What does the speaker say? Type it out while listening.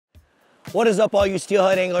What is up, all you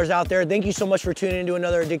steelhead anglers out there? Thank you so much for tuning into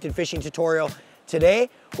another addicted fishing tutorial. Today,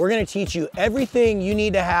 we're gonna teach you everything you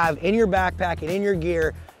need to have in your backpack and in your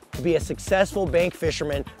gear to be a successful bank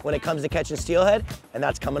fisherman when it comes to catching steelhead, and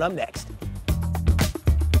that's coming up next.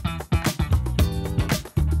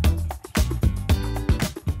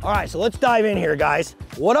 All right, so let's dive in here, guys.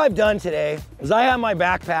 What I've done today is I have my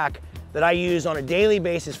backpack that I use on a daily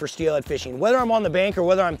basis for steelhead fishing. Whether I'm on the bank or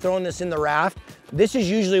whether I'm throwing this in the raft, this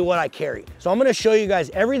is usually what I carry. So I'm gonna show you guys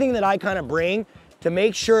everything that I kind of bring to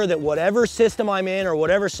make sure that whatever system I'm in or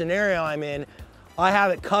whatever scenario I'm in, I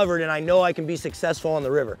have it covered and I know I can be successful on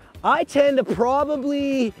the river. I tend to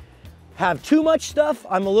probably have too much stuff.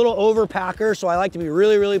 I'm a little overpacker, so I like to be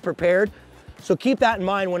really, really prepared. So keep that in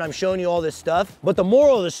mind when I'm showing you all this stuff. But the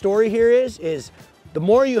moral of the story here is the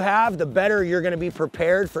more you have, the better you're gonna be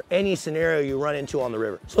prepared for any scenario you run into on the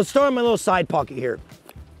river. So let's start on my little side pocket here.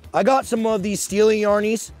 I got some of these Steely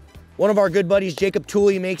yarnies. One of our good buddies,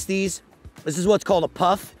 𝗛𝗘𝗟𝗣 makes these. This is what's called a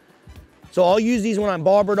puff. So I'll use these when I'm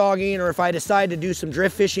bobber dogging, or if I decide to do some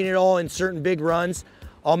drift fishing at all in certain big runs,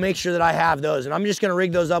 I'll make sure that I have those. And I'm just gonna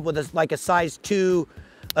rig those up with like a size 2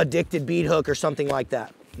 addicted bead hook or something like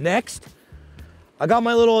that. Next, I got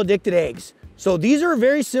my little addicted eggs. So these are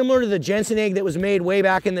very similar to the Jensen egg that was made way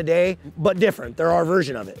back in the day, but different. They're our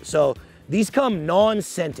version of it. So these come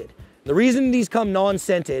non-scented. The reason these come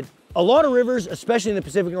non-scented, a lot of rivers, especially in the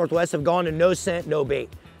Pacific Northwest, have gone to no scent, no bait.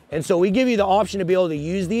 And so we give you the option to be able to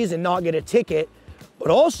use these and not get a ticket. But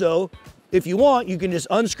also, if you want, you can just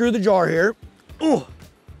unscrew the jar here. Ooh,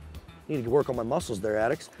 need to work on my muscles there,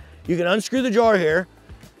 addicts. You can unscrew the jar here.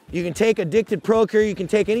 You can take Addicted Pro Cure, you can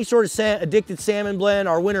take any sort of addicted salmon blend,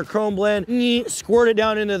 our winter chrome blend, squirt it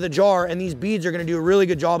down into the jar, and these beads are gonna do a really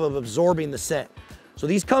good job of absorbing the scent. So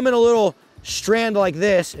these come in a little strand like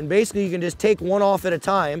this, and basically you can just take one off at a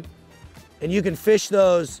time, and you can fish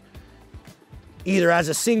those either as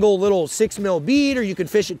a single little 6 mil bead, or you can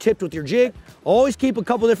fish it tipped with your jig. Always keep a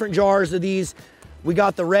couple different jars of these. We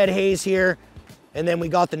got the red haze here, and then we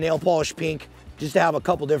got the nail polish pink, just to have a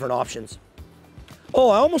couple different options. Oh,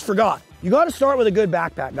 I almost forgot. You gotta start with a good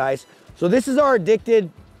backpack, guys. So this is our addicted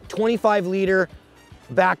 25-liter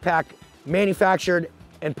backpack, manufactured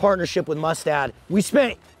in partnership with Mustad. We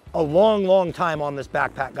spent a long, long time on this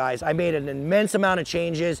backpack, guys. I made an immense amount of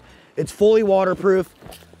changes. It's fully waterproof.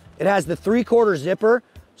 It has the 3/4 zipper,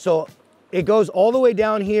 so it goes all the way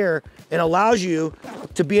down here and allows you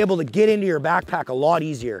to be able to get into your backpack a lot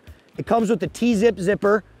easier. It comes with the T-zip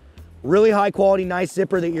zipper, really high quality, nice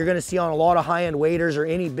zipper that you're gonna see on a lot of high-end waders or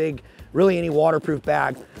any big, really any waterproof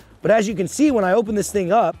bag. But as you can see, when I open this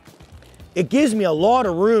thing up, it gives me a lot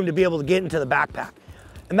of room to be able to get into the backpack.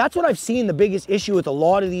 And that's what I've seen the biggest issue with a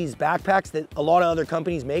lot of these backpacks that a lot of other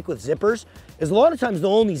companies make with zippers, is a lot of times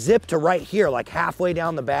they'll only zip to right here, like halfway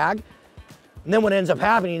down the bag. And then what ends up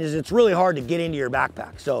happening is it's really hard to get into your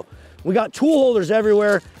backpack. So we got tool holders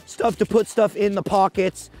everywhere, stuff to put stuff in the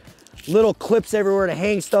pockets, little clips everywhere to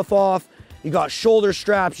hang stuff off. You got shoulder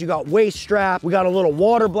straps, you got waist strap. We got a little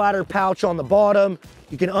water bladder pouch on the bottom.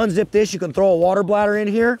 You can unzip this, you can throw a water bladder in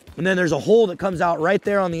here. And then there's a hole that comes out right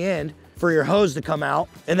there on the end for your hose to come out.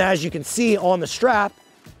 And as you can see on the strap,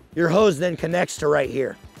 your hose then connects to right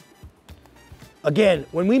here. Again,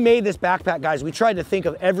 when we made this backpack, guys, we tried to think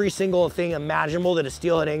of every single thing imaginable that a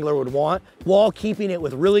steelhead angler would want, while keeping it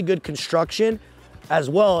with really good construction, as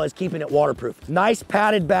well as keeping it waterproof. Nice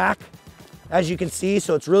padded back, as you can see,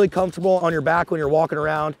 so it's really comfortable on your back when you're walking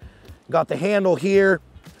around. Got the handle here.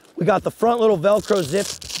 We got the front little Velcro zip,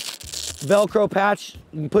 Velcro patch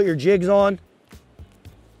you can put your jigs on.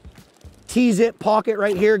 T-zip pocket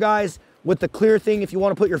right here, guys, with the clear thing if you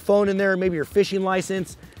want to put your phone in there, maybe your fishing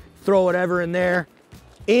license, throw whatever in there.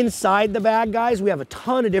 Inside the bag, guys, we have a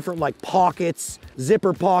ton of different like pockets,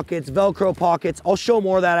 zipper pockets, Velcro pockets. I'll show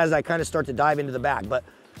more of that as I kind of start to dive into the bag. But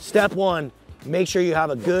step one, make sure you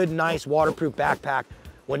have a good, nice waterproof backpack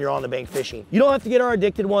when you're on the bank fishing. You don't have to get our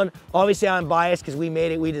addicted one. Obviously, I'm biased because we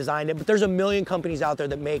made it, we designed it, but there's a million companies out there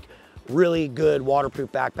that make really good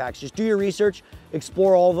waterproof backpacks. Just do your research,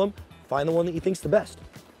 explore all of them, find the one that you think's the best.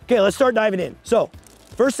 Okay, let's start diving in. So,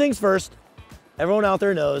 first things first, everyone out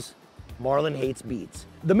there knows Marlin hates beads.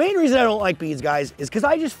 The main reason I don't like beads, guys, is because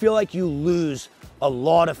I just feel like you lose a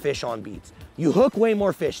lot of fish on beads. You hook way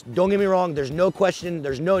more fish. Don't get me wrong, there's no question,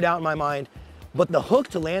 there's no doubt in my mind, but the hook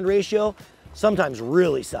to land ratio sometimes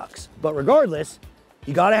really sucks. But regardless,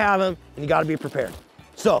 you gotta have them and you gotta be prepared.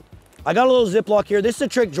 So, I got a little Ziploc here. This is a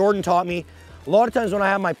trick Jordan taught me. A lot of times when I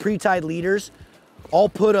have my pre-tied leaders, I'll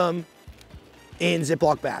put them in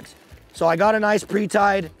Ziploc bags. So I got a nice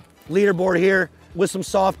pre-tied leaderboard here with some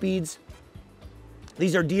soft beads.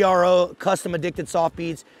 These are DRO, custom addicted soft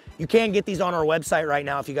beads. You can get these on our website right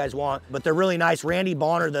now if you guys want, but they're really nice. Randy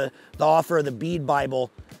Bonner, the author of the Bead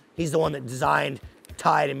Bible, he's the one that designed,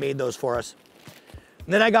 tied, and made those for us.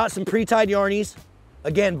 And then I got some pre-tied yarnies.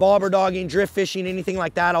 Again, bobber dogging, drift fishing, anything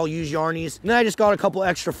like that, I'll use yarnies. And then I just got a couple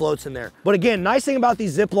extra floats in there. But again, nice thing about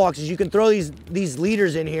these Ziplocs is you can throw these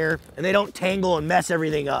leaders in here and they don't tangle and mess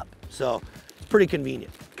everything up. So, pretty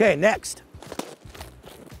convenient. Okay, next,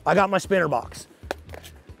 I got my spinner box.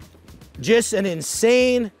 Just an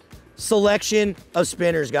insane selection of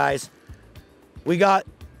spinners, guys. We got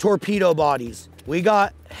torpedo bodies. We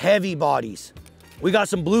got heavy bodies. We got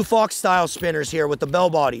some Blue Fox style spinners here with the bell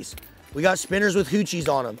bodies. We got spinners with hoochies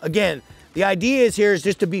on them. Again, the idea is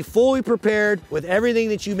just to be fully prepared with everything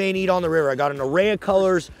that you may need on the river. I got an array of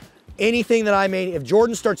colors, anything that I may, if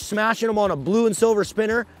Jordan starts smashing them on a blue and silver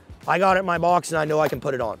spinner, I got it in my box and I know I can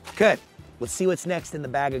put it on. Okay, let's see what's next in the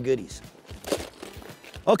bag of goodies.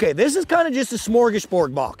 Okay, this is kind of just a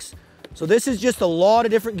smorgasbord box. So this is just a lot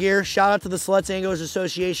of different gear. Shout out to the Sluts Anglers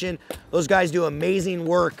Association. Those guys do amazing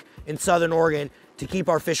work in Southern Oregon to keep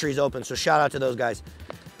our fisheries open. So shout out to those guys.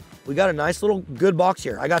 We got a nice little good box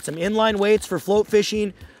here. I got some inline weights for float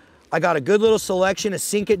fishing. I got a good little selection of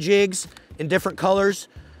sink it jigs in different colors.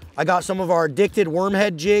 I got some of our addicted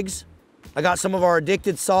wormhead jigs. I got some of our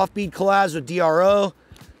addicted soft bead collabs with DRO.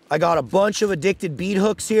 I got a bunch of addicted bead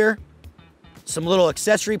hooks here. Some little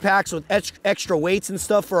accessory packs with extra weights and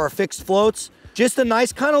stuff for our fixed floats. Just a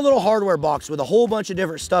nice kind of little hardware box with a whole bunch of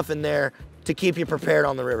different stuff in there to keep you prepared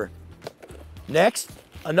on the river. Next,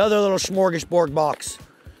 another little smorgasbord box.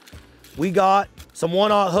 We got some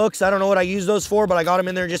 1/0 hooks. I don't know what I use those for, but I got them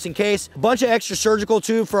in there just in case. A bunch of extra surgical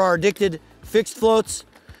tube for our addicted fixed floats.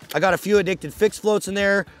 I got a few addicted fixed floats in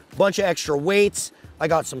there. A bunch of extra weights. I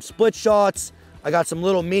got some split shots. I got some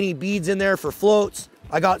little mini beads in there for floats.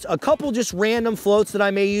 I got a couple just random floats that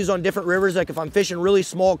I may use on different rivers. Like if I'm fishing really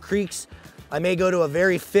small creeks, I may go to a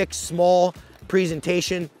very fixed, small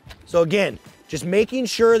presentation. So again, just making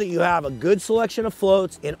sure that you have a good selection of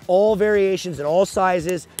floats in all variations and all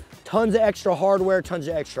sizes. Tons of extra hardware, tons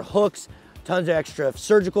of extra hooks, tons of extra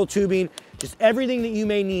surgical tubing, just everything that you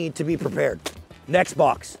may need to be prepared. Next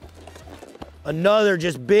box. Another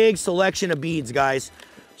just big selection of beads, guys.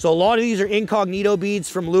 So a lot of these are incognito beads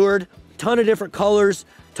from Lured. Ton of different colors,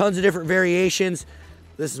 tons of different variations.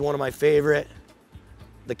 This is one of my favorite,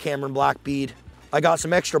 the Cameron Black bead. I got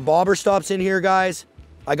some extra bobber stops in here, guys.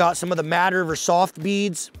 I got some of the Mad River soft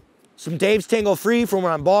beads. Some Dave's Tangle Free for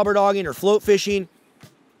when I'm bobber dogging or float fishing.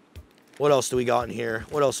 What else do we got in here?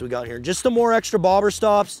 What else do we got in here? Just some more extra bobber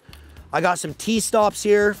stops. I got some T-stops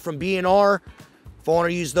here from B&R if I want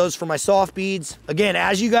to use those for my soft beads. Again,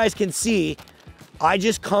 as you guys can see, I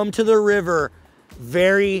just come to the river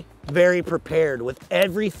very, very prepared with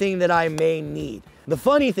everything that I may need. The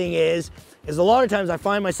funny thing is a lot of times I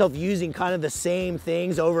find myself using kind of the same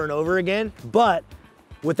things over and over again, but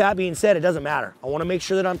with that being said, it doesn't matter. I want to make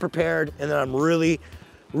sure that I'm prepared and that I'm really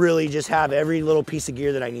just have every little piece of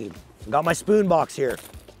gear that I need. Got my spoon box here.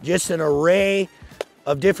 Just an array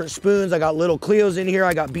of different spoons. I got little Cleos in here.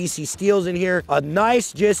 I got BC Steels in here. A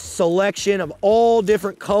nice just selection of all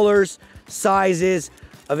different colors, sizes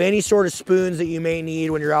of any sort of spoons that you may need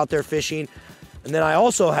when you're out there fishing. And then I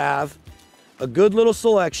also have a good little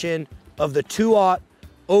selection of the 2/0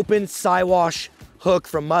 open Siwash hook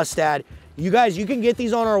from Mustad. You guys, you can get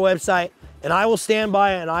these on our website and I will stand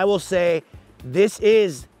by it and I will say this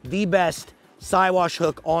is the best Siwash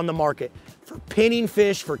hook on the market for pinning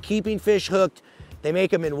fish, for keeping fish hooked. They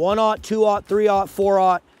make them in 1/0, 2/0, 3/0,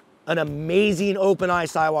 4/0. An amazing open eye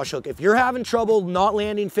Siwash hook. If you're having trouble not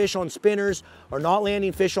landing fish on spinners or not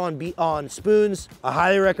landing fish on spoons, I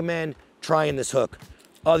highly recommend trying this hook.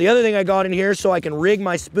 The other thing I got in here so I can rig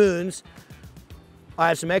my spoons, I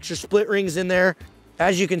have some extra split rings in there.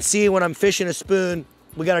 As you can see when I'm fishing a spoon,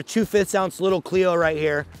 we got a 2/5 ounce little Cleo right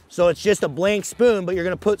here. So it's just a blank spoon, but you're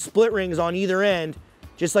gonna put split rings on either end,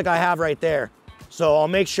 just like I have right there. So I'll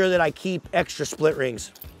make sure that I keep extra split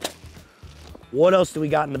rings. What else do we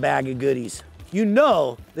got in the bag of goodies? You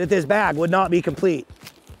know that this bag would not be complete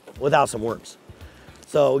without some worms.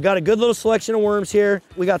 So we got a good little selection of worms here.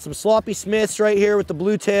 We got some Sloppy Smiths right here with the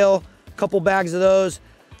blue tail, a couple bags of those.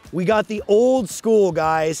 We got the old school,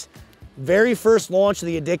 guys, very first launch of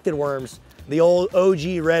the addicted worms, the old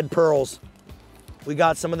OG red pearls. We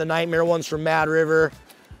got some of the Nightmare ones from Mad River.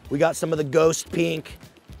 We got some of the Ghost Pink,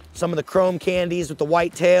 some of the Chrome Candies with the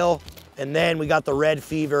white tail, and then we got the Red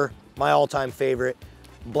Fever, my all-time favorite.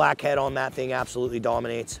 Blackhead on that thing absolutely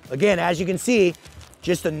dominates. Again, as you can see,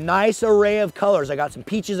 just a nice array of colors. I got some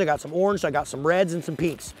peaches, I got some orange, I got some reds and some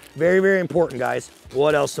pinks. Very, very important, guys.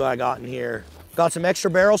 What else do I got in here? Got some extra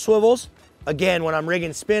barrel swivels. Again, when I'm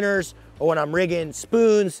rigging spinners or when I'm rigging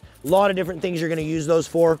spoons, a lot of different things you're gonna use those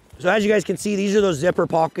for. So as you guys can see, these are those zipper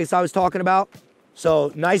pockets I was talking about.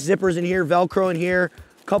 So nice zippers in here, Velcro in here,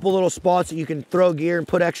 a couple little spots that you can throw gear and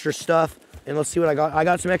put extra stuff. And let's see what I got. I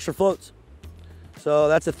got some extra floats. So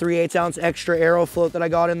that's a 3/8 ounce extra arrow float that I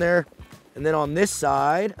got in there. And then on this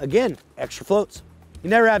side, again, extra floats. You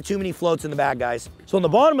never have too many floats in the bag, guys. So on the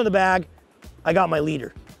bottom of the bag, I got my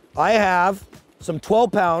leader. I have some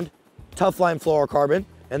 12-pound tough line fluorocarbon,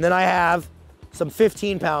 and then I have some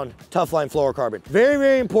 15-pound tough line fluorocarbon. Very,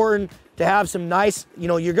 very important to have some nice,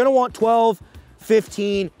 you're gonna want 12,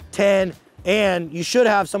 15, 10, and you should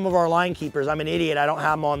have some of our line keepers. I'm an idiot, I don't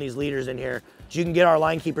have them on these leaders in here. So you can get our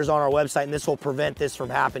line keepers on our website, and this will prevent this from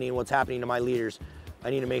happening, what's happening to my leaders. I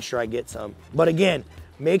need to make sure I get some. But again,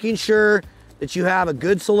 making sure that you have a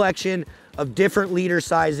good selection of different leader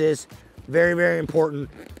sizes, very, very important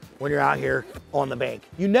when you're out here on the bank.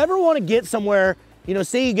 You never wanna get somewhere,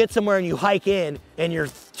 say you get somewhere and you hike in and you're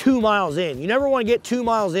 2 miles in. You never wanna get 2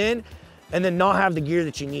 miles in and then not have the gear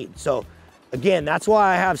that you need. So again, that's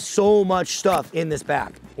why I have so much stuff in this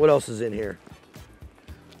bag. What else is in here?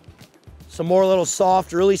 Some more little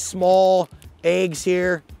soft, really small eggs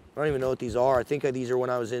here. I don't even know what these are. I think these are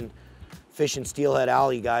when I was in fishing Steelhead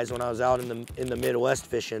Alley, guys, when I was out in the Midwest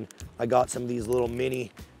fishing. I got some of these little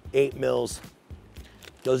mini 8 mils.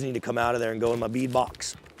 Those need to come out of there and go in my bead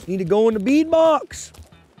box. Need to go in the bead box.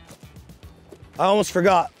 I almost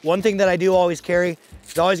forgot. One thing that I do always carry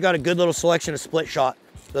is I always got a good little selection of split shot.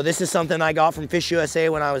 So this is something I got from Fish USA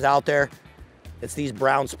when I was out there. It's these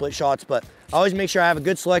brown split shots, but I always make sure I have a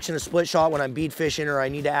good selection of split shot when I'm bead fishing or I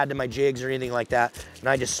need to add to my jigs or anything like that. And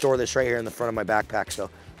I just store this right here in the front of my backpack.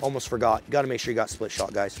 So almost forgot. You gotta make sure you got split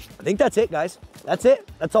shot, guys. I think that's it, guys. That's it.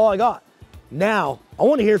 That's all I got. Now, I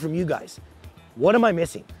wanna hear from you guys. What am I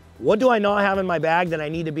missing? What do I not have in my bag that I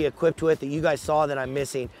need to be equipped with that you guys saw that I'm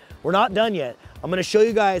missing? We're not done yet. I'm gonna show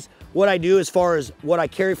you guys what I do as far as what I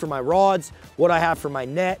carry for my rods, what I have for my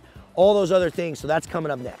net, all those other things, so that's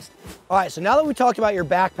coming up next. All right, so now that we talked about your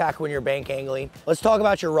backpack when you're bank angling, let's talk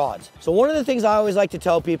about your rods. So one of the things I always like to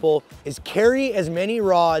tell people is carry as many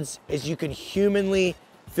rods as you can humanly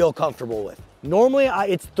feel comfortable with. Normally,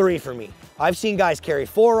 it's 3 for me. I've seen guys carry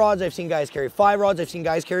 4 rods, I've seen guys carry 5 rods, I've seen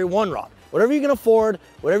guys carry 1 rod. Whatever you can afford,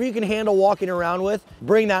 whatever you can handle walking around with,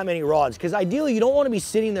 bring that many rods. Because ideally, you don't want to be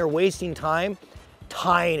sitting there wasting time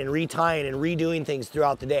tying and retying and redoing things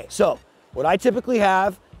throughout the day. So what I typically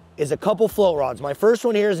have is a couple float rods. My first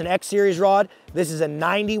one here is an X series rod. This is a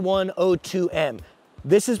 9102M.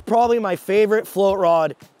 This is probably my favorite float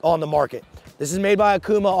rod on the market. This is made by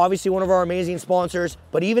Okuma, obviously one of our amazing sponsors.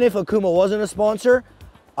 But even if Okuma wasn't a sponsor,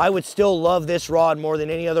 I would still love this rod more than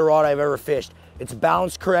any other rod I've ever fished. It's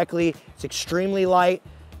balanced correctly, it's extremely light,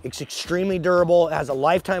 it's extremely durable, it has a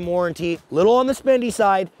lifetime warranty. Little on the spendy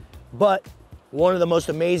side, but one of the most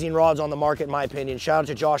amazing rods on the market in my opinion. Shout out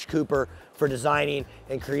to Josh Cooper for designing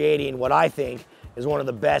and creating what I think is one of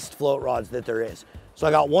the best float rods that there is. So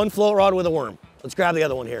I got one float rod with a worm. Let's grab the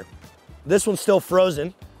other one here. This one's still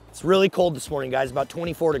frozen. It's really cold this morning, guys, about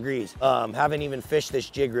 24 degrees. Haven't even fished this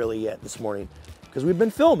jig really yet this morning because we've been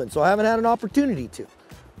filming, so I haven't had an opportunity to.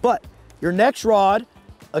 But your next rod,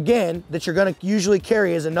 again, that you're gonna usually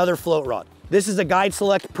carry is another float rod. This is a Guide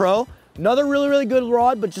Select Pro. Another really, really good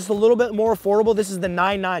rod, but just a little bit more affordable. This is the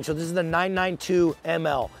 9.9, so this is the 992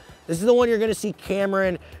 ML. This is the one you're gonna see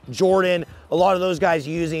Cameron, Jordan, a lot of those guys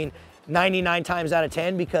using 99 times out of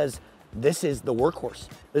 10 because this is the workhorse.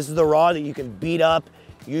 This is the rod that you can beat up,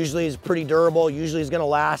 usually is pretty durable, usually is gonna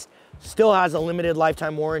last, still has a limited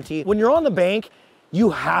lifetime warranty. When you're on the bank, you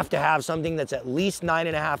have to have something that's at least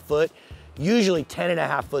 9.5 foot. Usually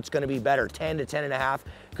 10.5 foot's gonna be better, 10 to 10.5.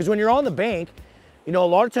 Because when you're on the bank, a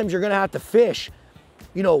lot of times you're gonna have to fish,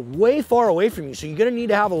 way far away from you. So you're gonna need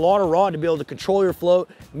to have a lot of rod to be able to control your float,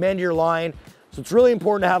 mend your line. So it's really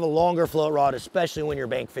important to have a longer float rod, especially when you're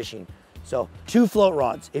bank fishing. So 2 float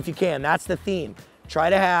rods, if you can, that's the theme. Try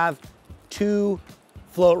to have 2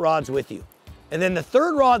 float rods with you. And then the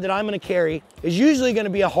third rod that I'm gonna carry is usually gonna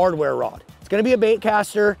be a hardware rod. It's gonna be a bait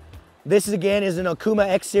caster. This is again is an Okuma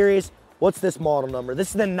X series. What's this model number? This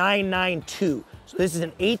is the 992. So this is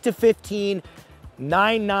an 8 to 15,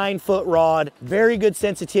 9 foot rod. Very good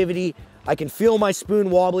sensitivity. I can feel my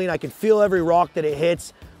spoon wobbling. I can feel every rock that it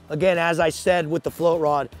hits. Again, as I said with the float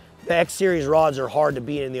rod, the X series rods are hard to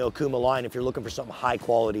beat in the Okuma line if you're looking for something high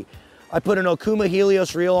quality. I put an Okuma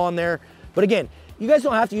Helios reel on there. But again, you guys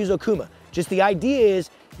don't have to use Okuma. Just the idea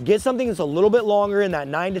is get something that's a little bit longer in that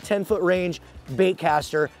 9 to 10 foot range, bait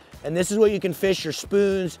caster. And this is what you can fish your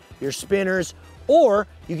spoons, your spinners, or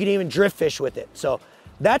you can even drift fish with it. So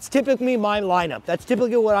That's typically my lineup. That's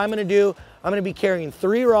typically what I'm gonna do. I'm gonna be carrying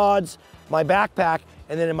 3 rods, my backpack,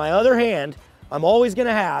 and then in my other hand, I'm always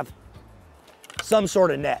gonna have some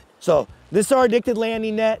sort of net. So this is our addicted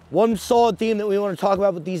landing net. One solid theme that we wanna talk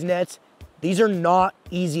about with these nets, these are not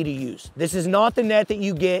easy to use. This is not the net that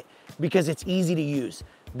you get because it's easy to use.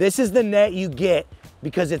 This is the net you get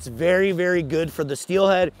because it's very, very good for the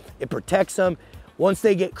steelhead. It protects them. Once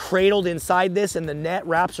they get cradled inside this and the net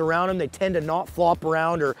wraps around them, they tend to not flop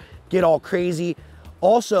around or get all crazy.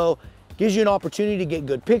 Also, gives you an opportunity to get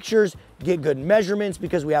good pictures, get good measurements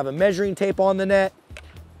because we have a measuring tape on the net.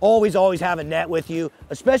 Always, always have a net with you,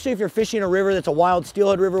 especially if you're fishing a river that's a wild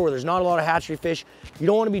steelhead river where there's not a lot of hatchery fish. You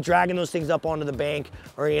don't want to be dragging those things up onto the bank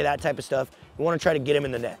or any of that type of stuff. You want to try to get them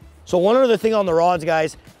in the net. So one other thing on the rods,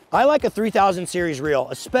 guys, I like a 3000 series reel,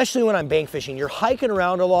 especially when I'm bank fishing. You're hiking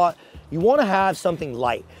around a lot. You want to have something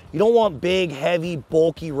light. You don't want big, heavy,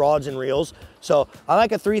 bulky rods and reels. So I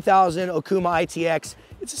like a 3000 𝗪𝗏 ITX.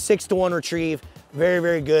 It's a 6-to-1 retrieve. Very,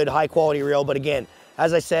 very good, high quality reel. But again,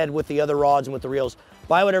 as I said, with the other rods and with the reels,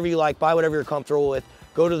 buy whatever you like, buy whatever you're comfortable with,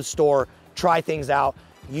 go to the store, try things out,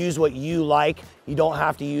 use what you like. You don't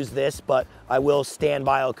have to use this, but I will stand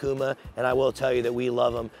by 𝗪𝗏 and I will tell you that we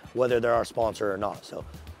love them, whether they're our sponsor or not. So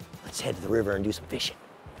let's head to the river and do some fishing.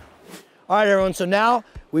 All right, everyone, so now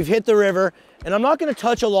we've hit the river, and I'm not gonna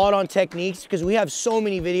touch a lot on techniques because we have so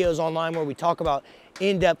many videos online where we talk about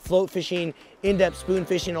in-depth float fishing, in-depth spoon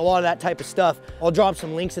fishing, a lot of that type of stuff. I'll drop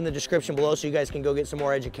some links in the description below so you guys can go get some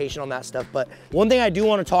more education on that stuff. But one thing I do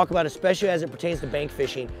want to talk about, especially as it pertains to bank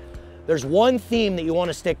fishing, there's one theme that you want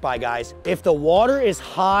to stick by, guys. If the water is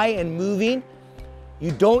high and moving,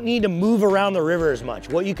 you don't need to move around the river as much.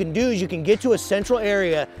 What you can do is you can get to a central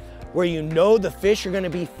area where you know the fish are going to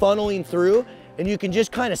be funneling through, and you can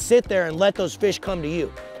just kind of sit there and let those fish come to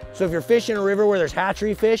you. So if you're fishing a river where there's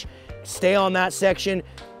hatchery fish, stay on that section,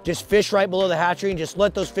 just fish right below the hatchery and just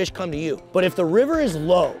let those fish come to you. But if the river is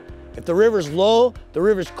low, the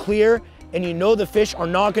river's clear, and you know the fish are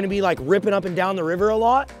not gonna be like ripping up and down the river a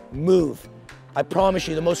lot, move. I promise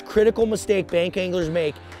you, the most critical mistake bank anglers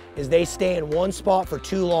make is they stay in one spot for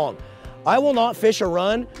too long. I will not fish a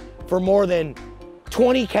run for more than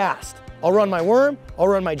 20 casts. I'll run my worm, I'll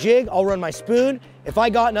run my jig, I'll run my spoon. If I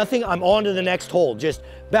got nothing, I'm on to the next hole. Just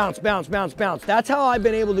bounce, bounce, bounce, bounce. That's how I've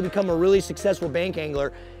been able to become a really successful bank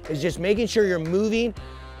angler, is just making sure you're moving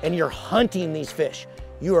and you're hunting these fish.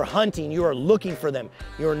 You are hunting, you are looking for them.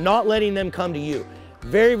 You are not letting them come to you.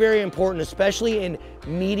 Very, very important, especially in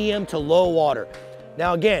medium to low water.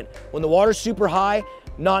 Now again, when the water's super high,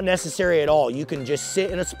 not necessary at all. You can just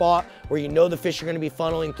sit in a spot where you know the fish are gonna be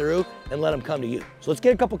funneling through and let them come to you. So let's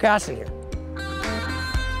get a couple casts in here.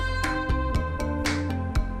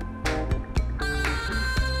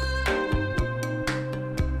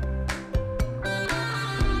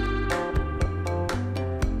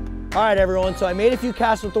 All right, everyone, so I made a few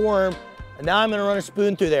casts with the worm, and now I'm gonna run a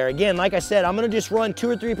spoon through there. Again, like I said, I'm gonna just run 2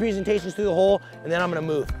 or 3 presentations through the hole, and then I'm gonna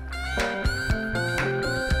move.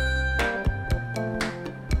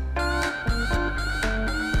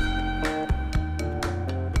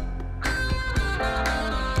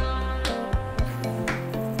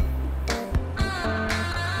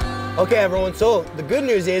 Okay, everyone, so the good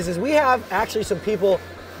news is we have actually some people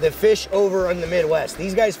that fish over in the Midwest.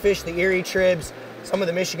 These guys fish the Erie tribs, some of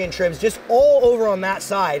the Michigan tribs, just all over on that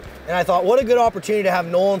side. And I thought, what a good opportunity to have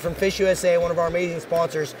Nolan from Fish USA, one of our amazing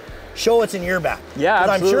sponsors, show what's in your bag. Yeah,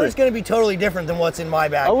 absolutely. I'm sure it's gonna be totally different than what's in my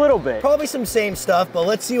bag. A little bit. Probably some same stuff, but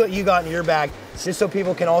let's see what you got in your bag, just so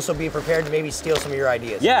people can also be prepared to maybe steal some of your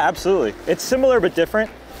ideas. Yeah, absolutely. It's similar but different.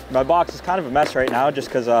 My box is kind of a mess right now just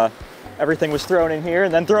because everything was thrown in here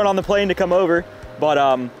and then thrown on the plane to come over.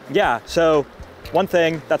 But yeah, so one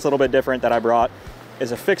thing that's a little bit different that I brought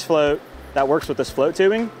is a fixed float that works with this float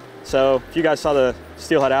tubing. So if you guys saw the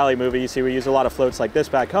Steelhead Alley movie, you see we use a lot of floats like this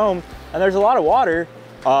back home, and there's a lot of water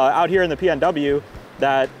out here in the PNW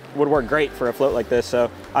that would work great for a float like this.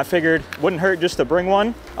 So I figured wouldn't hurt just to bring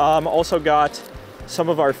one. Also got some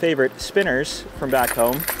of our favorite spinners from back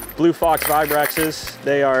home, Blue Fox Vibrexes.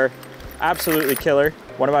 They are absolutely killer.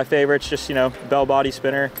 One of my favorites, just, you know, bell body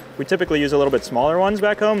spinner. We typically use a little bit smaller ones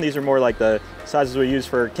back home. These are more like the sizes we use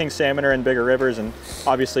for king salmon or in bigger rivers, and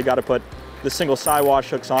obviously got to put the single side wash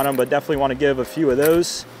hooks on them, but definitely want to give a few of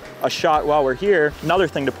those a shot while we're here. Another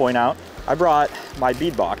thing to point out, I brought my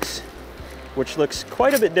bead box, which looks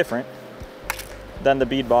quite a bit different than the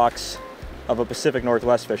bead box of a Pacific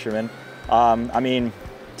Northwest fisherman. I mean,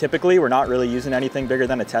 typically we're not really using anything bigger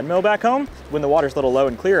than a 10 mil back home. When the water's a little low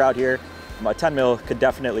and clear out here, a 10 mil could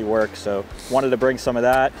definitely work, so wanted to bring some of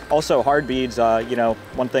that. Also hard beads, you know,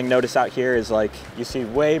 one thing notice out here is like you see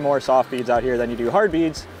way more soft beads out here than you do hard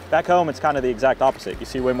beads. Back home, it's kind of the exact opposite. You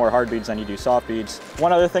see way more hard beads than you do soft beads.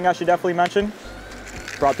 One other thing I should definitely mention,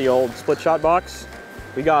 brought the old split shot box.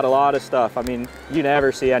 We got a lot of stuff. I mean, you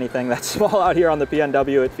never see anything that's small out here on the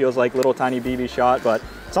PNW. It feels like little tiny BB shot, but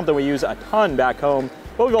something we use a ton back home.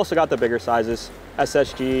 But we've also got the bigger sizes,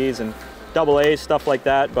 SSGs and AA's, stuff like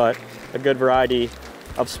that, but a good variety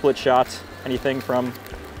of split shots. Anything from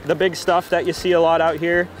the big stuff that you see a lot out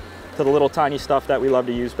here to the little tiny stuff that we love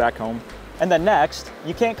to use back home. And then next,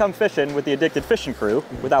 you can't come fishing with the Addicted Fishing crew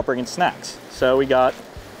without bringing snacks. So we got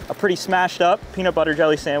a pretty smashed up peanut butter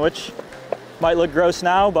jelly sandwich. Might look gross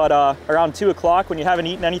now, but around 2 o'clock when you haven't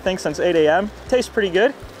eaten anything since 8 a.m., tastes pretty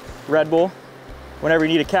good. Red Bull. Whenever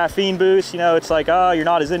you need a caffeine boost, you know, it's like, oh, you're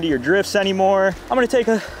not as into your drifts anymore. I'm gonna take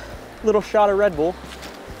a little shot of Red Bull,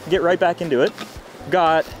 get right back into it.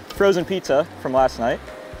 Got frozen pizza from last night,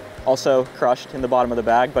 also crushed in the bottom of the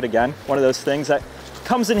bag, but again, one of those things that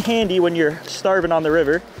comes in handy when you're starving on the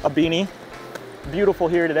river. A beanie. Beautiful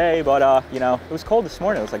here today, but you know, it was cold this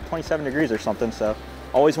morning. It was like 27 degrees or something, so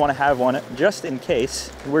always want to have one just in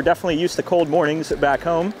case. We're definitely used to cold mornings back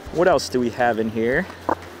home. What else do we have in here?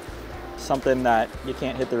 Something that you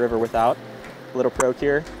can't hit the river without. Little Pro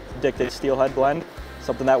Cure, Addicted Steelhead blend.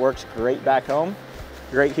 Something that works great back home.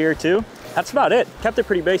 Great here too. That's about it. Kept it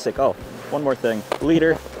pretty basic. Oh, one more thing.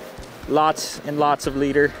 Leader. Lots and lots of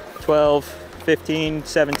leader. 12, 15,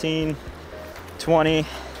 17, 20.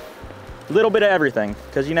 A little bit of everything,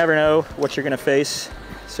 because you never know what you're gonna face.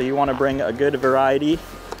 So you wanna bring a good variety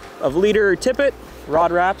of leader or tippet,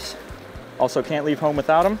 rod wraps. Also can't leave home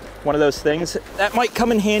without them. One of those things that might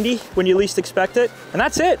come in handy when you least expect it. And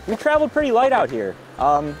that's it. We traveled pretty light out here.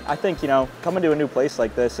 I think, you know, coming to a new place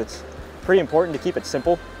like this, it's pretty important to keep it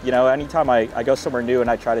simple. You know, anytime I go somewhere new and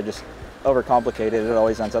I try to just overcomplicate it, it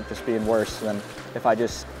always ends up just being worse than if I'm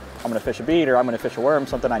gonna fish a bead or I'm gonna fish a worm,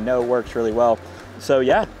 something I know works really well. So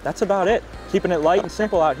yeah, that's about it. Keeping it light and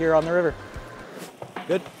simple out here on the river.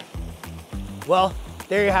 Good. Well,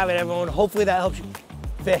 there you have it, everyone. Hopefully that helps you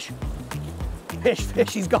fish. Fish, fish,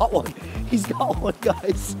 he's got one. He's got one,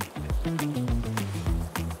 guys.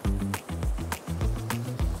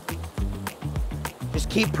 Just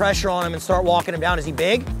keep pressure on him and start walking him down. Is he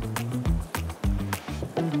big?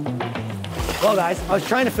 Well, guys, I was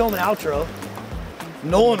trying to film an outro.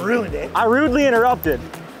 No one ruined it. I rudely interrupted.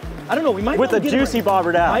 I don't know, we might with a juicy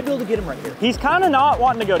bobber down. I might be able to get him right here. He's kind of not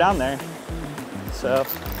wanting to go down there. So.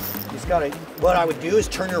 He's got to, what I would do is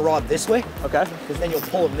turn your rod this way. Okay. Because then you'll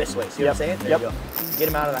pull him this way. See what I'm saying? There you go. Get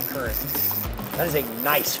him out of that current. That is a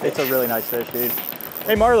nice fish. It's a really nice fish, dude.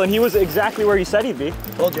 Hey, Marlin, he was exactly where you said he'd be.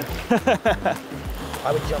 Told you.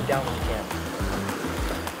 I would jump down when you can.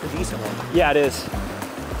 It's a decent one. Yeah, it is.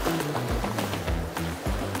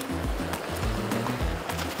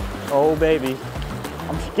 Oh, baby.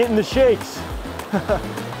 I'm getting the shakes.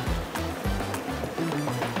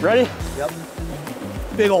 Ready? Yep.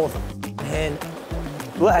 Big old hen.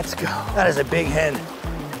 Let's go. That is a big hen.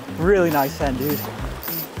 Really nice hen, dude.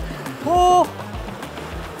 Oh!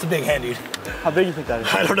 It's a big hen, dude. How big do you think that is?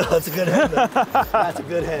 I don't know. It's a good hen, though. That's a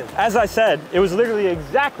good hen. As I said, it was literally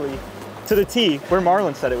exactly to the T where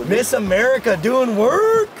Marlin said it would be. Miss America doing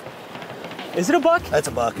work. Is it a buck? That's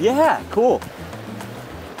a buck. Yeah, cool.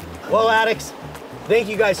 Well, addicts, thank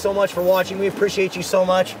you guys so much for watching. We appreciate you so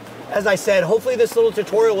much. As I said, hopefully this little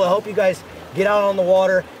tutorial will help you guys get out on the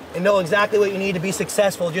water and know exactly what you need to be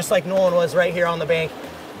successful, just like Nolan was right here on the bank.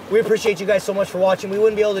 We appreciate you guys so much for watching. We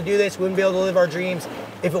wouldn't be able to do this, we wouldn't be able to live our dreams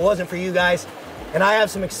if it wasn't for you guys. And I have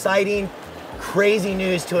some exciting, crazy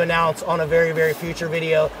news to announce on a very, very future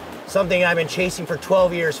video. Something I've been chasing for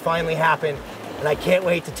 12 years finally happened, and I can't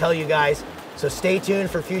wait to tell you guys. So stay tuned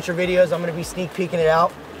for future videos. I'm gonna be sneak peeking it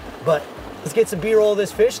out, but let's get some B-roll of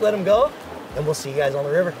this fish, let him go, and we'll see you guys on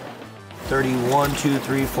the river. 31, 2,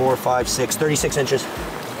 3, 4, 5, 6, 36 inches.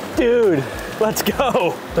 Dude, let's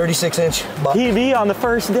go. 36 inch buck. PB on the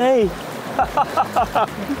first day.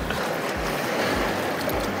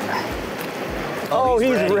 Oh,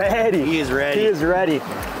 he's ready. He is ready. He is ready.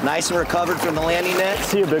 Nice and recovered from the landing net.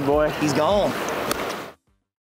 See you, big boy. He's gone.